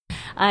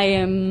I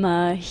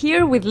am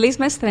here with Liz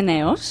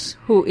Mestreneos,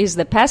 who is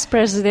the past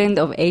president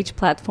of Age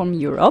Platform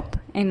Europe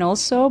and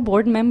also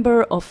board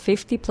member of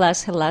 50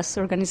 Plus Hellas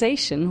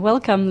organization.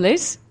 Welcome,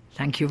 Liz.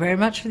 Thank you very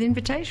much for the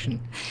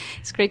invitation.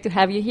 It's great to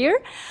have you here.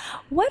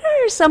 What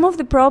are some of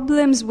the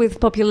problems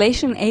with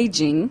population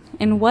aging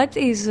and what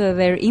is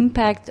their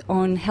impact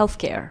on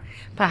healthcare?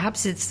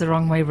 Perhaps it's the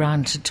wrong way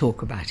round to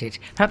talk about it.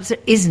 Perhaps there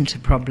isn't a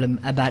problem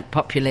about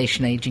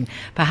population aging.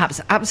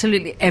 Perhaps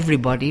absolutely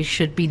everybody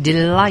should be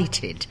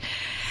delighted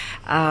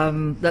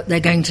that they're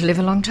going to live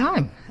a long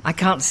time. I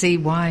can't see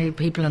why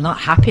people are not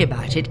happy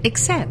about it,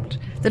 except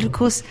that, of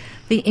course,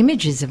 the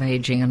images of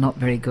aging are not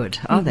very good,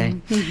 are they?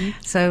 Mm-hmm.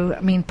 So,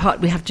 I mean,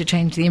 we have to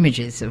change the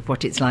images of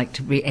what it's like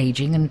to be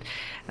aging,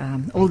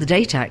 and all the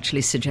data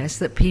actually suggests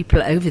that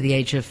people over the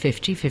age of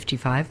 50,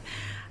 55,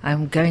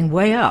 going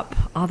way up,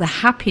 are the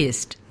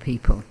happiest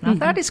people. Now,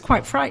 that is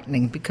quite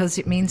frightening because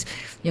it means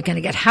you're going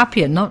to get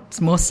happier, not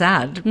more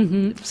sad.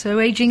 Mm-hmm. So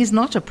aging is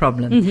not a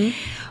problem. Mm-hmm.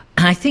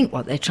 And I think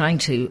what they're trying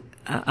to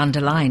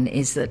underline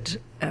is that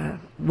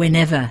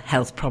whenever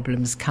health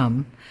problems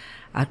come,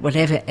 at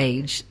whatever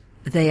age,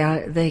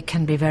 they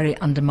can be very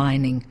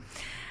undermining.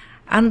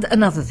 And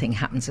another thing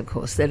happens, of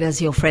course, that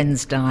as your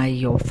friends die,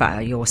 your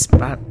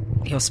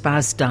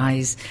spouse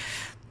dies,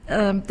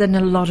 then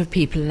a lot of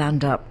people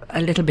land up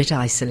a little bit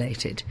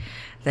isolated.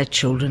 Their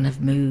children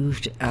have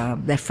moved,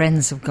 their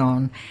friends have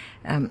gone.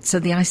 So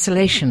the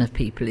isolation of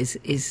people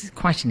is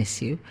quite an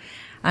issue.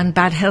 And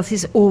bad health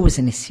is always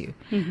an issue.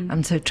 Mm-hmm.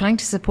 And so trying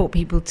to support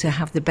people to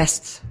have the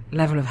best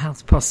level of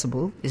health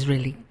possible is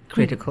really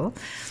critical.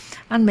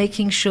 And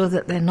making sure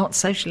that they're not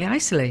socially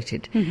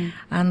isolated. Mm-hmm.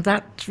 And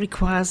that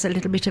requires a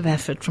little bit of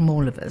effort from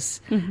all of us.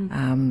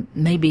 Mm-hmm.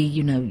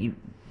 Maybe,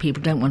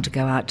 people don't want to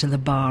go out to the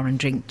bar and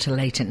drink till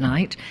late at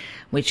night,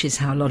 which is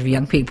how a lot of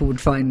young people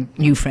would find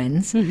new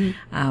friends.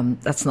 Mm-hmm.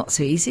 That's not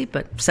so easy,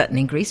 but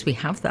certainly in Greece we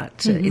have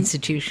that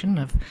institution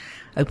of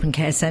open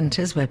care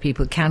centres where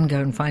people can go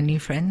and find new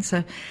friends.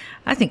 So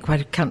I think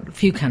quite a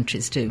few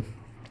countries do.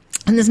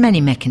 And there's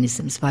many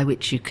mechanisms by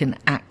which you can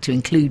act to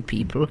include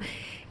people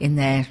in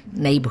their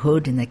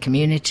neighbourhood, in their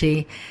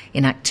community,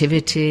 in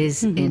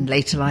activities, in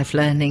later life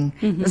learning.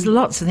 There's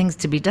lots of things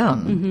to be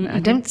done.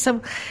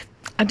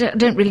 I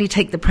don't really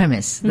take the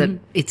premise that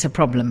it's a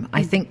problem.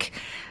 I think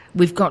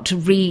we've got to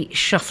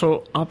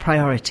reshuffle our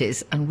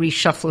priorities and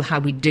reshuffle how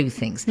we do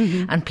things.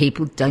 And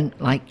people don't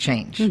like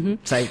change.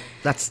 So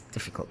that's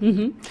difficult.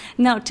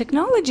 Now,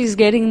 technology is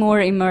getting more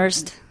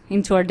immersed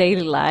into our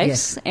daily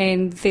lives,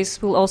 and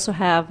this will also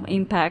have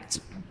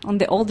impact on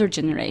the older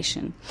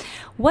generation.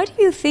 What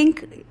do you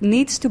think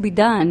needs to be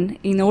done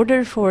in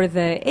order for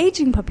the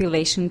aging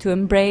population to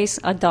embrace,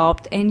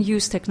 adopt, and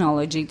use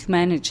technology to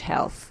manage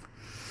health?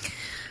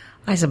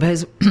 I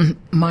suppose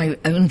my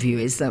own view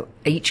is that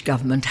each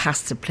government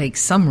has to play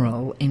some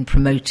role in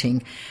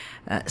promoting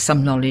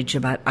some knowledge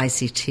about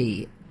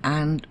ICT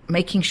and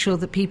making sure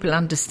that people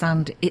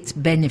understand its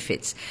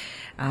benefits.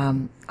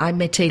 I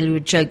may tell you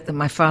a joke that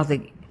my father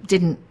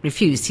didn't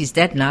refuse. He's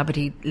dead now, but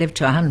he lived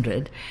to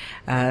 100.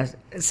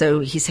 So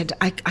he said,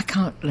 I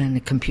can't learn a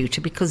computer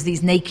because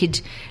these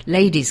naked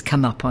ladies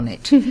come up on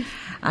it. And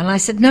I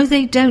said, no,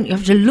 they don't. You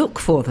have to look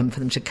for them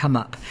to come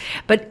up.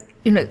 But,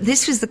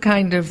 this was the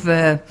kind of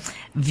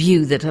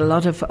view that a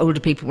lot of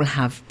older people will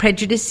have.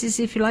 Prejudices,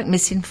 if you like,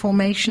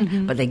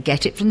 misinformation, but they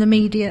get it from the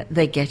media,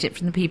 they get it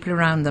from the people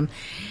around them.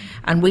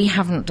 And we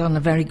haven't done a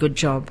very good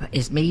job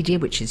as media,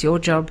 which is your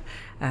job,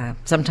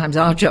 sometimes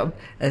our job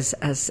as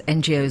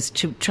NGOs,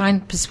 to try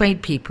and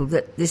persuade people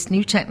that this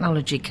new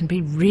technology can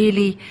be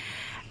really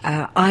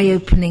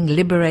eye-opening,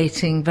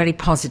 liberating, very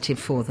positive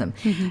for them,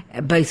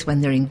 both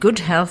when they're in good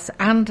health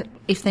and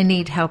if they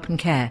need help and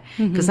care.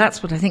 Because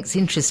that's what I think is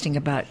interesting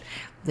about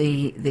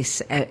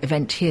this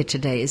event here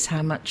today, is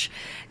how much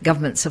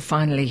governments have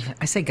finally,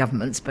 I say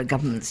governments, but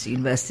governments,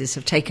 universities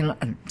have taken,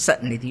 and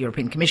certainly the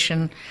European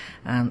Commission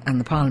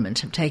and the Parliament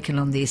have taken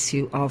on the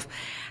issue of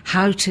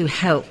how to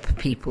help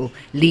people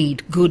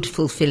lead good,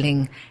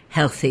 fulfilling,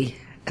 healthy,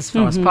 as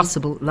far as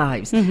possible,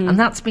 lives. And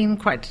that's been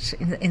quite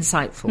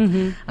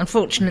insightful.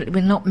 Unfortunately,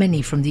 we're not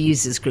many from the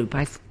users group.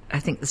 I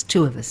think there's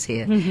two of us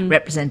here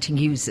representing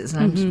users,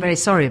 and I'm very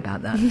sorry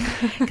about that,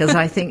 because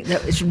I think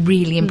that it's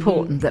really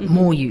important that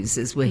more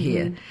users were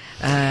here,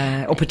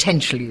 or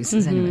potential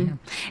users anyway.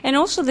 And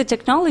also the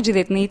technology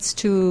that needs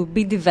to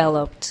be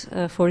developed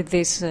for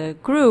this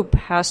group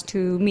has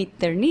to meet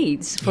their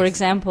needs. For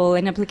example,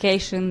 an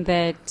application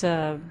that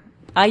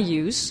I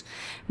use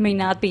may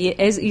not be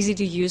as easy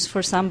to use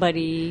for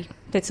somebody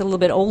that's a little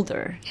bit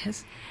older.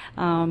 Yes.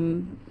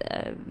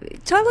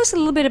 Tell us a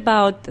little bit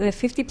about the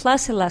 50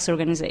 Plus Hellas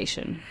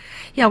organization.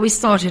 Yeah, we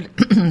started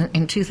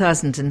in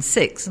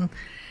 2006 and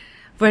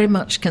very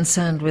much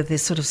concerned with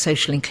this sort of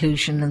social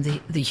inclusion and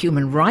the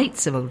human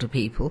rights of older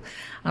people.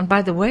 And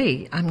by the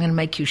way, I'm going to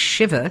make you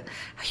shiver,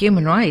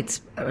 human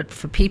rights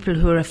for people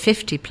who are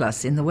 50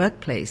 plus in the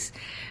workplace,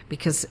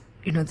 because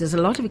there's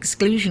a lot of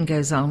exclusion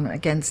goes on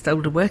against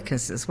older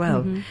workers as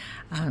well,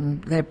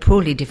 and they're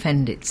poorly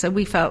defended. So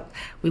we felt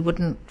we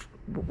wouldn't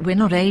we're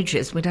not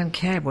ageist. We don't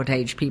care what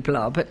age people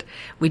are, but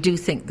we do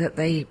think that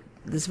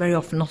there's very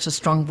often not a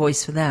strong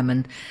voice for them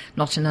and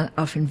not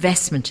enough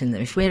investment in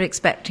them. If we're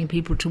expecting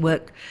people to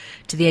work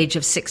to the age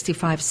of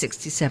 65,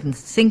 67,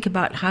 think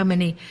about how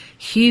many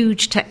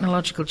huge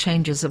technological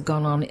changes have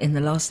gone on in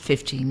the last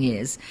 15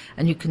 years,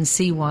 and you can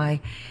see why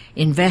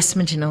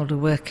investment in older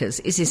workers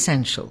is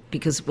essential,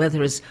 because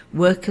whether as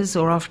workers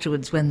or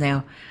afterwards when they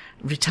are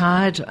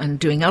retired and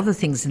doing other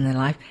things in their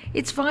life,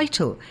 it's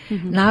vital.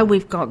 Now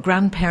we've got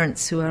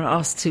grandparents who are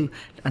asked to,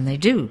 and they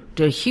do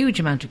a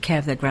huge amount of care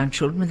of their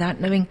grandchildren without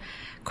knowing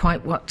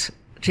quite what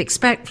to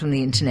expect from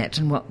the internet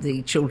and what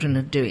the children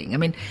are doing. I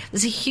mean,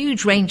 there's a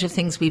huge range of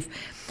things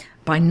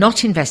by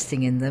not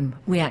investing in them,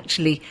 we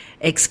actually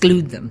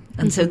exclude them.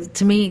 And so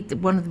to me,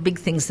 one of the big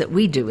things that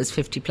we do as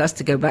 50 Plus,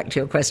 to go back to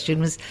your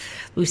question, was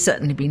we've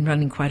certainly been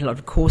running quite a lot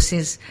of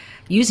courses,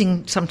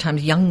 using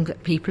sometimes young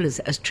people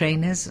as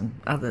trainers and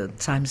other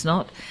times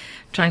not,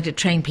 trying to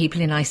train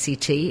people in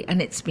ICT, and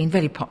it's been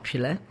very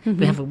popular.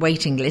 We have a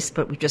waiting list,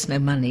 but we've just no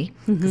money,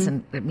 because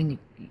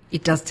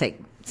it does take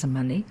some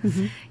money,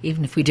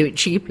 even if we do it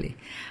cheaply.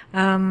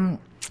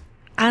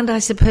 And I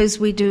suppose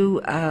we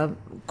do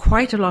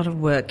quite a lot of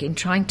work in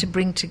trying to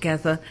bring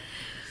together,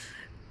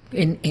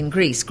 in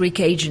Greece, Greek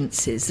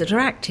agencies that are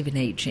active in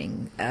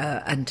ageing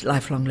and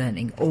lifelong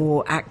learning,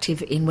 or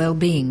active in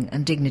well-being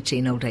and dignity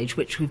in old age,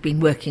 which we've been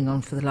working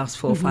on for the last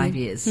 4 or 5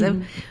 years. So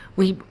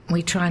we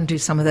try and do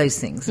some of those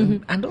things,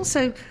 and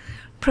also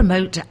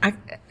promote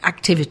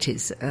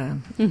activities,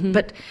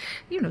 but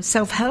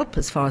self-help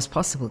as far as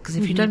possible, because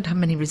if you don't have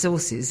many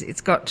resources,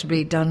 it's got to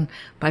be done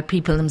by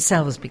people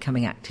themselves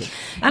becoming active.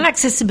 And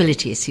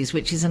accessibility issues,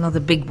 which is another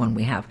big one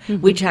we have,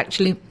 which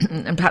actually,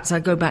 and perhaps I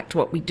go back to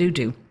what we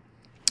do.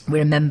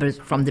 We're a member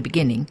from the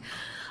beginning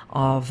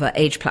of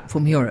Age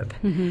Platform Europe,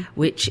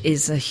 which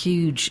is a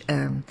huge,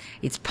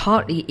 it's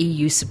partly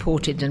EU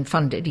supported and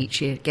funded,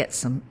 each year gets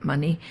some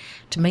money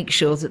to make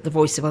sure that the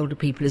voice of older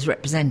people is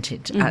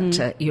represented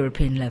at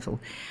European level.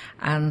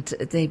 And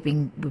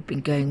we've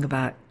been going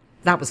about,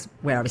 that was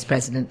where I was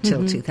president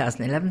till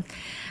 2011.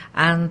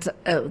 And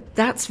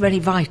that's very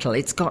vital.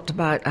 It's got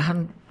about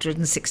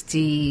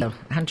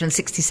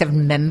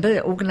 167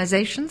 member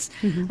organisations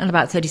and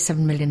about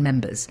 37 million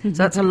members. So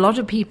that's a lot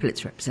of people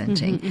it's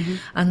representing.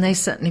 And they're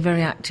certainly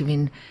very active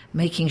in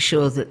making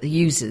sure that the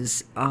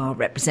users are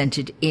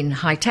represented in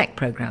high-tech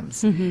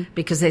programmes,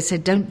 because they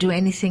said, don't do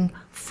anything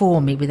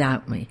for me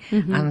without me.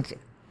 And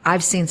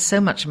I've seen so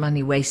much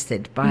money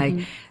wasted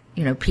by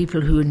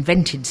people who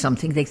invented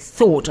something they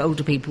thought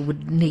older people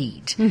would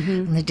need,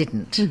 and they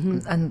didn't.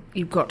 And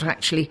you've got to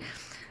actually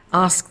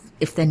ask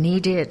if they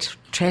need it,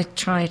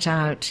 try it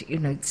out.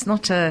 It's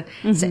not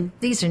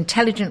these are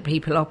intelligent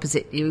people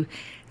opposite you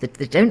that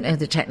they don't know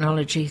the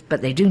technology,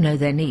 but they do know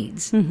their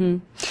needs.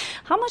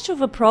 How much of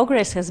a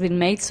progress has been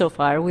made so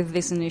far with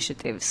these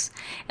initiatives?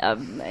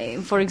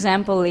 For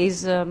example,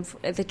 is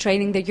the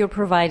training that you're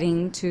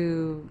providing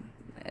to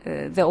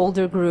the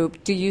older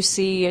group, do you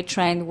see a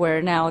trend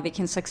where now they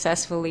can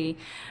successfully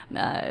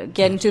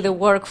get into the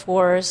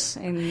workforce?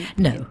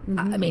 No.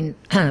 I mean,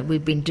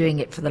 we've been doing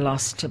it for the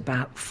last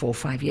about 4 or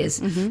 5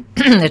 years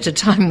at a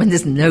time when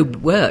there's no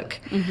work.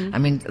 I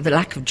mean, the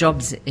lack of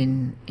jobs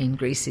in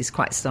Greece is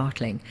quite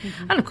startling.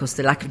 And, of course,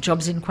 the lack of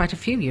jobs in quite a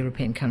few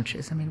European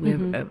countries. I mean,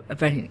 we're a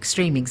very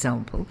extreme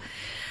example.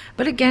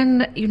 But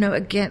again,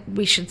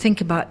 we should think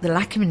about the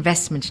lack of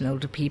investment in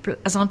older people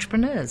as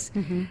entrepreneurs.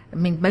 I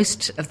mean,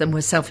 most of them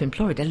were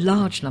self-employed. A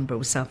large number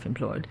were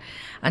self-employed.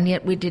 And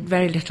yet we did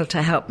very little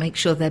to help make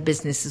sure their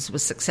businesses were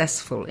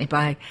successful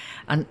by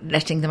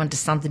letting them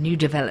understand the new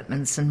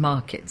developments and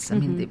markets. I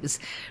mean, it was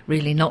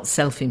really not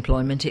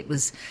self-employment. It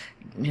was,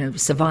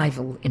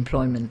 survival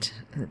employment.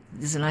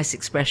 There's a nice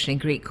expression in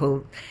Greek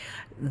called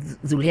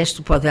δουλειές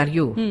του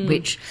ποδαριού,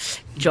 which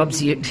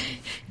jobs you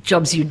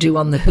do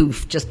on the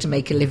hoof just to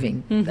make a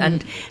living.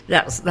 And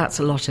that's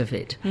a lot of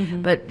it.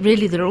 But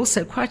really there are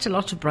also quite a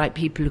lot of bright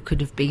people who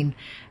could have been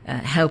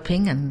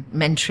helping and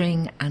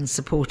mentoring and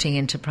supporting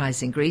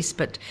enterprise in Greece,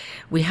 but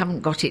we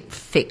haven't got it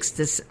fixed.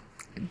 It's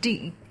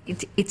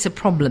a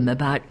problem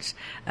about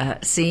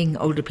seeing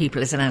older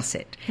people as an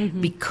asset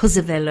because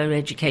of their low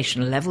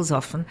educational levels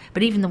often,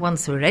 but even the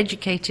ones who are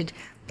educated,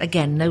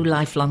 again, no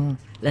lifelong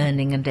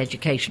learning and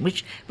education,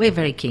 which we're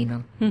very keen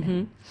on.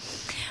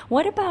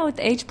 What about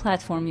Age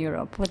Platform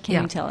Europe? What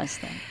can you tell us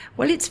then?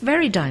 Well, it's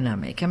very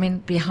dynamic. I mean,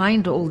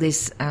 behind all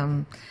this,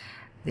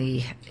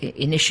 the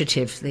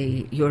initiative,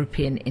 the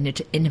European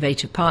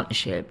Innovative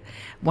Partnership,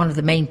 one of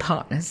the main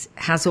partners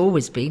has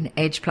always been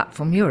Age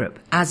Platform Europe.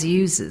 As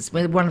users,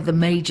 we're one of the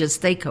major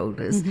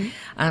stakeholders,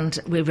 and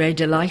we're very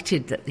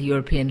delighted that the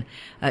European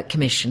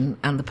Commission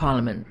and the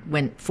Parliament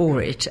went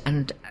for it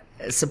and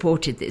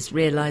supported this,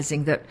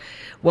 realizing that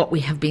what we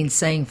have been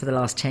saying for the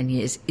last 10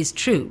 years is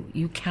true.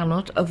 You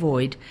cannot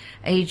avoid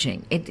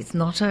aging. It's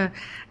not a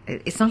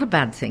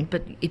bad thing,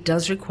 but it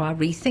does require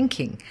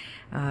rethinking.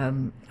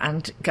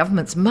 And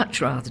governments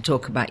much rather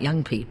talk about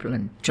young people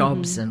and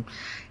jobs and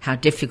how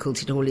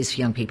difficult it all is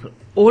for young people,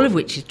 all of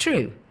which is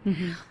true.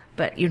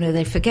 But,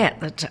 they forget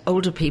that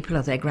older people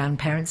are their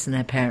grandparents and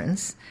their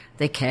parents.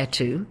 They care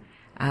too.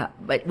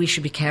 But we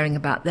should be caring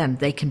about them.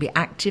 They can be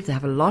active. They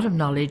have a lot of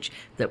knowledge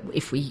that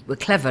if we were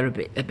clever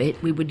a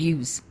bit, we would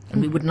use,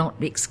 and we would not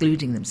be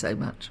excluding them so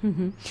much.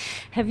 Mm-hmm.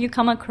 Have you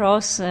come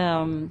across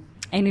an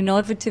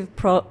innovative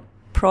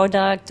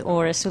product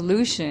or a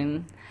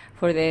solution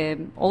for the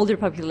older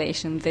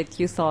population that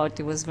you thought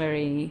it was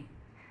very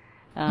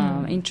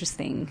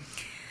interesting?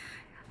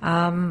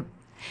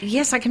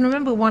 Yes, I can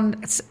remember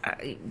one,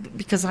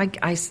 because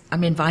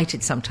I'm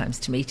invited sometimes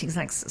to meetings.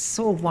 I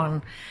saw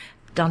one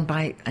done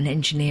by an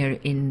engineer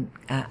in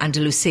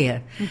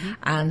Andalusia,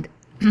 and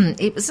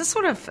it was a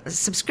sort of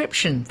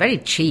subscription, very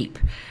cheap,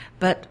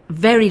 but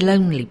very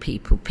lonely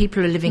people.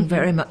 People are living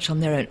very much on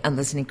their own, and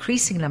there's an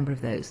increasing number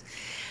of those,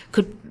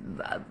 could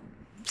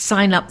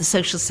sign up the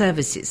social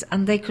services,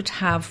 and they could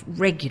have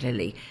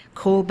regularly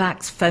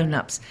callbacks,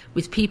 phone-ups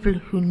with people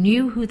who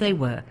knew who they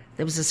were.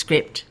 There was a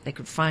script. They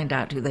could find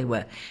out who they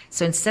were.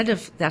 So instead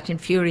of that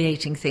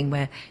infuriating thing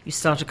where you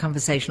start a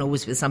conversation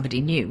always with somebody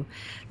new,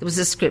 there was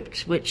a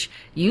script which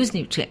used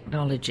new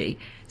technology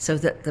so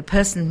that the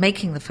person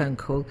making the phone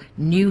call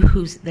knew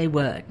who they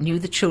were, knew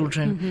the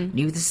children,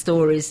 knew the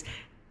stories,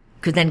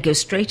 could then go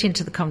straight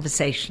into the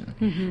conversation.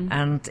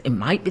 And it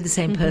might be the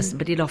same person,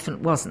 but it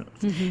often wasn't.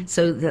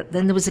 So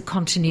then there was a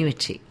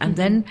continuity. And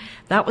then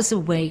that was a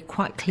way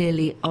quite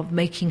clearly of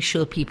making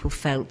sure people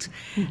felt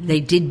they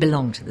did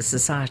belong to the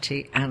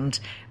society and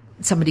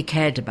somebody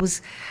cared about. It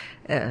was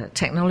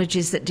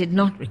technologies that did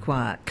not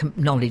require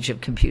knowledge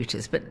of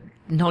computers, but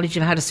knowledge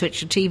of how to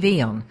switch your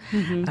TV on,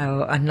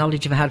 and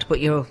knowledge of how to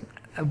put your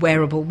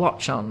wearable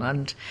watch on,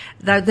 and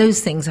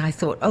those things I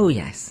thought, oh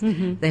yes,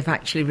 they've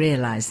actually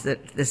realised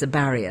that there's a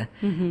barrier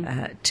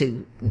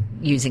to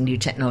using new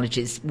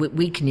technologies.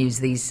 We can use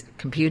these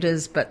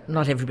computers, but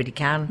not everybody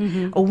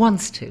can or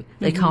wants to.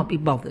 They can't be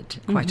bothered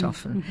quite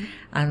often.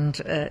 And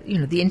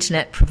the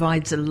internet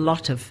provides a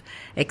lot of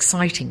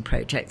exciting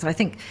projects. I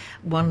think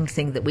one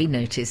thing that we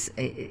notice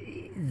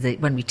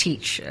when we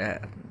teach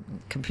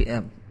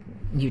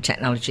new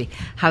technology,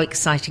 how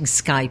exciting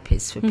Skype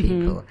is for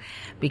people,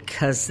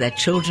 because their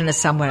children are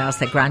somewhere else,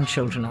 their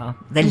grandchildren are.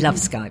 They love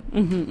Skype.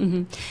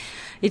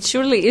 It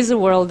surely is a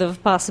world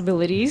of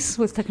possibilities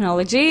with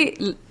technology.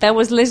 That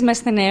was Liz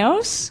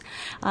Mesteneos.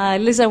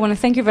 Liz, I want to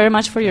thank you very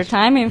much for your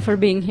time and for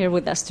being here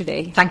with us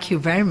today. Thank you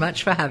very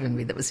much for having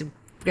me. That was a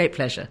great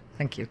pleasure.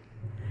 Thank you.